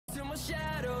my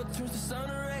shadow turns to sun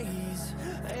rays,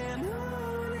 and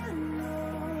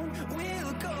on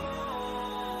we'll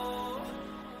go.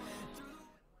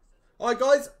 Alright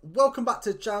guys, welcome back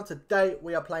to the channel. Today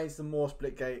we are playing some more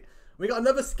Splitgate. We got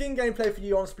another skin gameplay for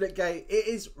you on Splitgate. It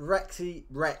is REXY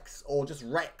Rex, or just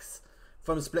Rex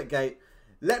from Splitgate.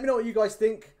 Let me know what you guys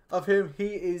think of him. He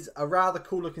is a rather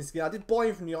cool looking skin. I did buy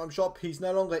him from the item shop. He's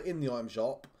no longer in the item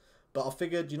shop. But I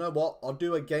figured, you know what, I'll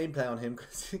do a gameplay on him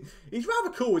because he's rather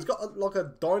cool. He's got like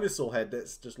a dinosaur head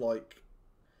that's just like,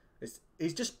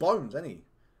 he's just bones, isn't he?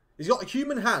 He's got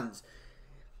human hands.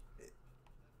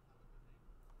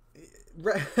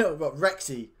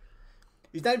 Rexy.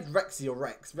 His name's Rexy or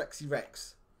Rex. Rexy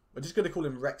Rex. We're just gonna call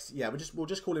him Rex. Yeah, we'll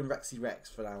just call him Rexy Rex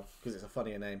for now because it's a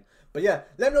funnier name. But yeah,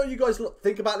 let me know what you guys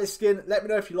think about this skin. Let me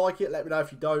know if you like it. Let me know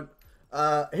if you don't.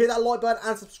 Hit that like button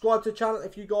and subscribe to the channel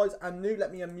if you guys are new.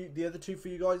 Let me unmute the other two for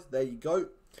you guys. There you go.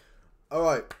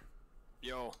 Alright.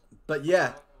 Yo. But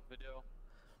yeah.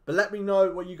 But let me know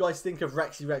what you guys think of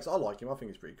Rexy Rex. I like him. I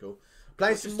think he's pretty cool.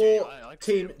 Playing some more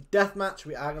team deathmatch.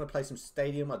 We are going to play some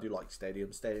Stadium. I do like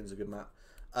Stadium. Stadium's a good map.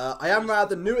 I am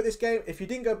rather new at this game. If you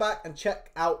didn't go back and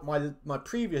check out my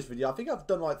previous video, I think I've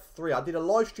done like 3. I did a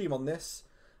live stream on this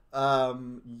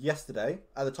yesterday.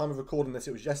 At the time of recording this,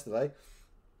 it was yesterday.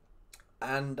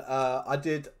 And I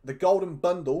did the golden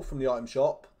bundle from the item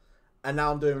shop. And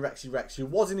now I'm doing Rexy Rex, who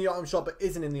was in the item shop but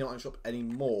isn't in the item shop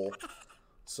anymore.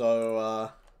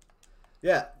 So,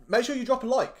 yeah. Make sure you drop a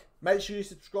like. Make sure you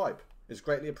subscribe. It's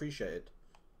greatly appreciated.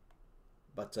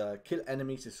 But kill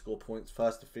enemies to score points.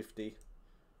 First to 50.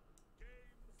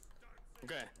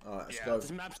 Okay. Alright, let's go.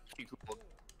 This map's pretty cool.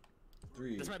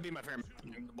 3. This might be my favorite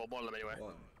map. Well, one of them anyway. 1.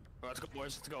 Alright, let's go,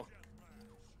 boys. Let's go.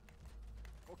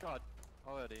 Oh god.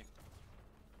 Already.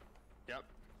 Yep.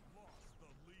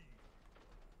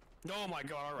 Oh my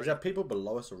god, alright. Is there people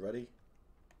below us already?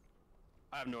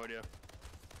 I have no idea.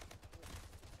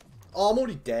 Oh, I'm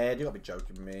already dead. You gotta be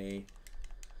joking me.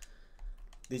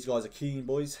 These guys are keen,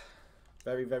 boys.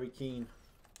 Very, very keen.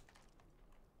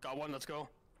 Got one, let's go.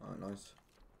 Alright, nice.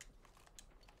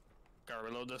 Gotta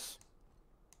reload this.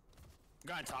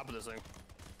 Guy on top of this thing.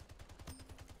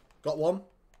 Got one.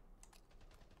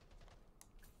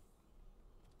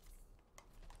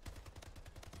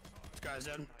 This guy's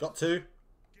dead. Got 2.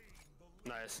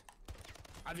 Nice.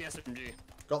 I have the SMG.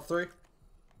 Got 3.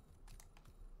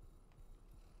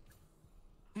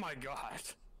 Oh my god.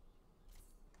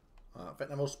 I think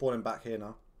they're all spawning back here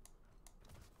now.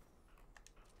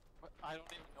 What? I don't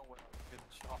even know what I'm getting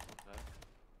shot from there.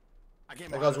 I can't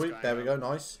There behind goes this weak. guy There we now.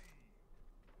 go. Nice.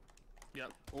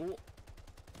 Yep. Ooh.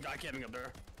 Guy camping up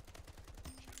there.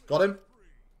 Got him.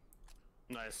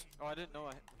 Nice. Oh, I didn't know I...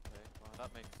 Okay, well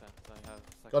that makes sense. I have...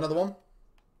 Got another one.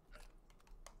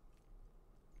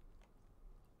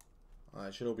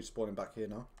 Alright, should all be spawning back here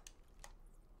now.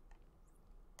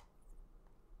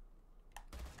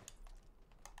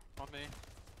 On me.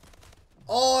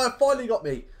 Oh, it finally got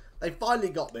me. They finally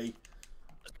got me.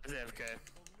 Is AFK?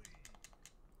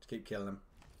 Just keep killing them.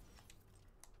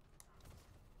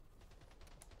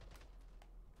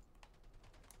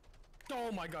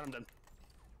 Oh my god, I'm dead.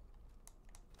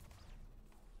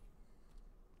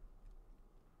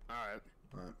 Alright.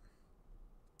 Alright.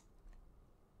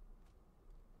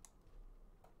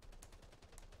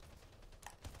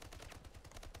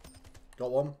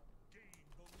 Got one.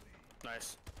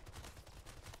 Nice.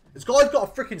 This guy's got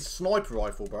a freaking sniper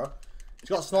rifle, bro. He's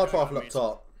got a sniper rifle up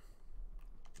top.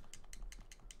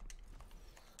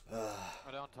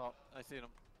 Right on top. I see them.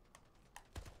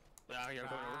 Yeah, I gotta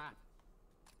go.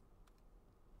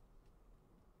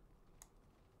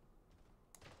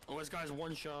 Oh, this guy's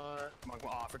one shot. Come on, come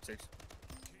on. Oh, for 6.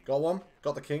 Got one.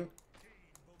 Got the king.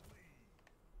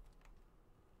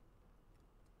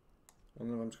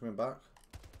 One of them's coming back.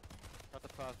 Got the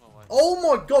plasma one. Oh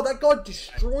my god, that guy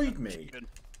destroyed me.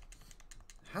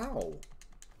 How?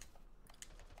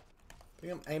 I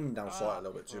think I'm aiming down sight a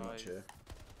little bit too much here.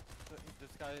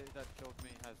 This guy that killed me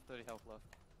has 30 health left.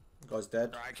 Guy's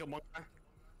dead. Alright, I killed one guy.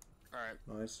 Alright.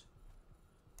 Nice.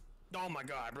 Oh my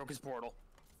god, I broke his portal.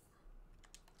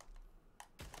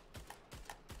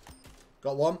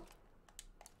 Got one.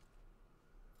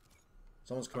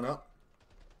 Someone's coming up.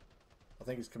 I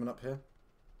think he's coming up here.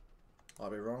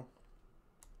 Might be wrong.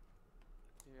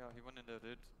 Yeah, he went in there,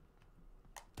 dude.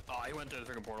 Oh, he went through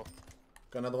the freaking portal.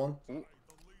 Got another one. Ooh.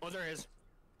 Oh, there he is.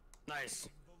 Nice.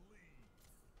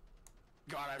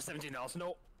 God, I have 17 else.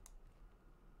 No.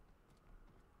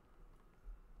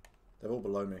 They're all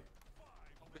below me.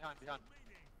 Oh, behind.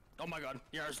 Oh my god.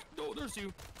 Yeah, there's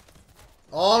 2.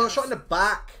 Oh, I got shot in the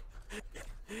back.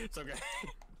 It's okay.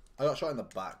 I got shot in the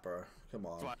back, bro. Come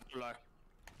on. Come on, relax.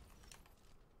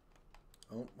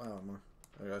 Oh, wow, am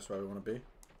I? Okay, that's where we want to be.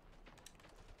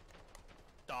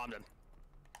 Dominated.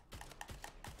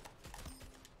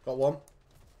 Got one.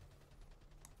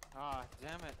 Ah,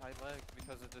 damn it! I lagged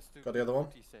because of the stupid Got the other one?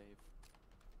 save.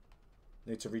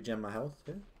 Need to regen my health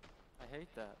here. I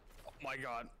hate that. Oh my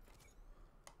god.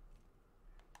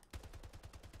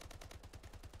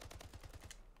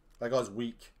 That guy's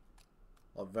weak.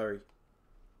 Like, very.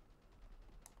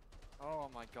 Oh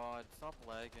my god! Stop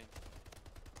lagging.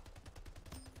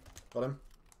 Got him.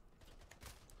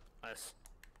 Nice.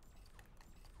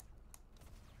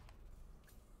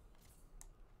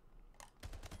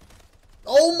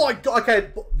 Oh my god! Okay,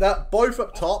 that both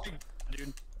up top.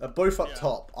 Dude. They're both up Yeah.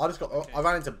 top. I just got. Okay. I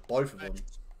ran into both of them.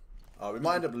 Oh, we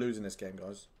might end up losing this game,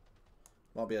 guys.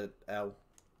 Might be a L.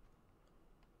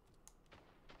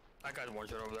 That guy's one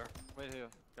shot over there. Wait here.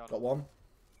 Got Got him. one.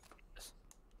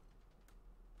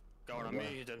 Going on me,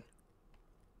 he did.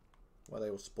 Where they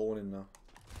all spawning now.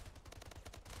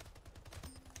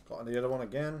 Got the other one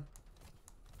again.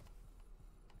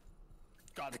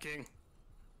 Got the king.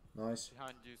 Nice.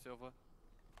 Behind you, Silver.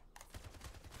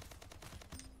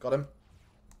 Got him.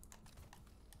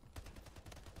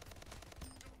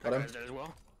 Got That him. guy's dead as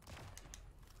well.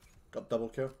 Got double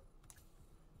kill.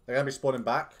 They're gonna be spawning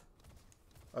back.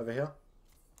 Over here.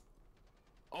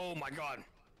 Oh my god.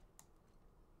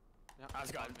 Yeah,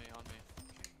 That's got on me, on me.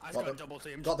 I just Got got the- double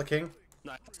teamed. Got the king.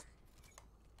 Nice.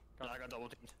 I got double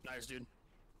teamed. Nice, dude.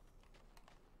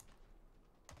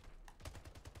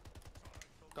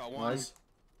 Got one. Nice.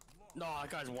 No, that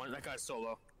guy's one. That guy's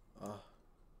solo. Yep.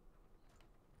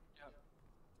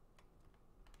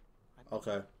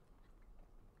 Okay.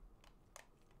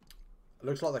 It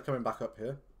looks like they're coming back up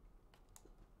here.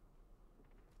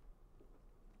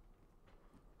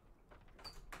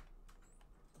 I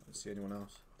don't see anyone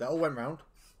else. They all went round.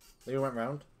 They all went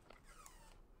round.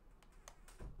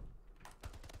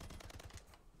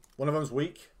 One of them's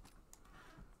weak.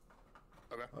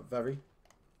 Okay. Very.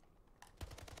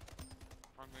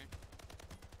 On me.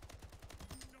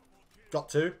 Got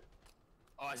two.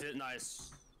 Oh, I see it. Nice.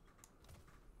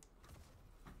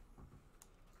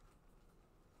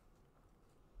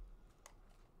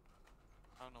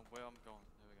 I don't know where I'm going.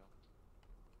 There we go.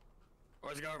 Oh,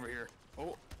 there's a guy over here.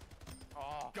 Oh,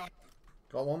 Oh, got,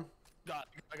 Got one. got,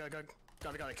 I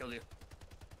gotta kill you.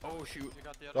 Oh shoot. you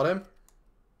got the other Got him.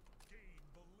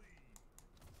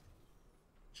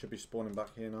 Should be spawning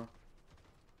back here now.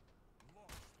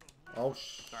 Oh, All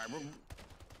right,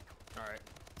 all right.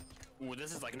 Ooh,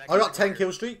 this is like neck. I and got neck 10 right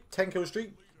kill streak. 10 kill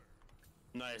streak.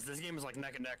 here. Nice. This game is like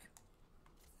neck and neck.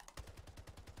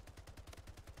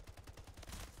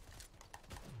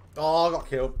 Oh, I got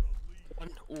killed.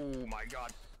 Oh my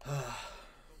god.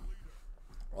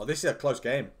 Oh, this is a close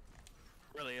game.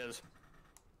 Really is.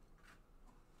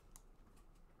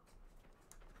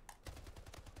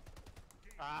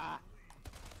 Ah!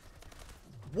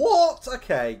 What?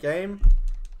 Okay, game.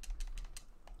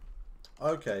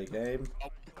 Okay, game. Oh,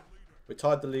 We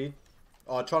tied the lead.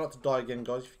 Oh, try not to die again,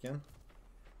 guys, if you can.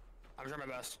 I'm trying my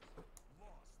best.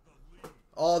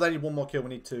 Oh, they need one more kill. We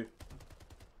need two.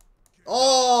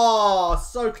 Oh,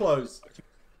 so close.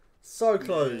 So Man,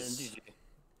 close. GG.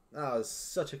 That was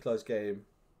such a close game.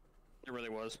 It really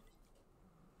was.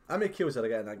 How many kills did I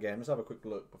get in that game? Let's have a quick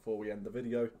look before we end the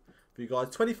video for you guys.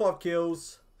 25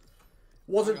 kills.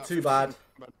 Wasn't too bad.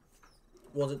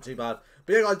 Wasn't too bad.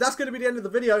 But yeah, guys, that's going to be the end of the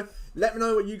video. Let me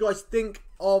know what you guys think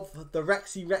of the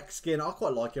REXY Rex skin. I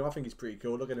quite like him. I think he's pretty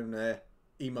cool. Look at him there,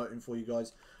 emoting for you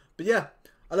guys. But yeah,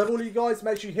 I love all of you guys.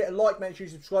 Make sure you hit a like. Make sure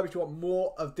you subscribe if you want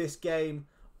more of this game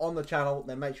on the channel.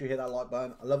 Then make sure you hit that like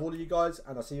button. I love all of you guys,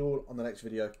 and I'll see you all on the next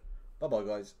video. Bye-bye,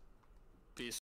 guys. Peace.